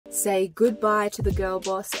Say goodbye to the girl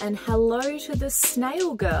boss and hello to the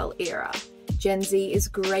snail girl era. Gen Z is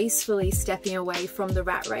gracefully stepping away from the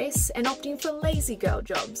rat race and opting for lazy girl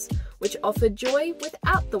jobs, which offer joy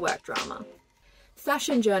without the work drama.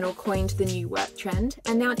 Fashion Journal coined the new work trend,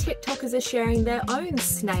 and now TikTokers are sharing their own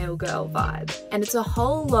snail girl vibe. And it's a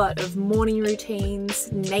whole lot of morning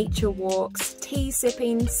routines, nature walks, tea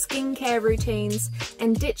sipping, skincare routines,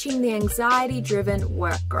 and ditching the anxiety-driven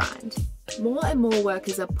work grind. More and more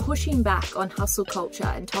workers are pushing back on hustle culture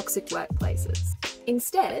and toxic workplaces.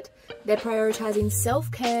 Instead, they're prioritising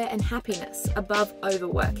self-care and happiness above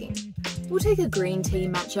overworking. We'll take a green tea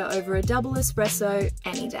matcha over a double espresso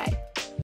any day.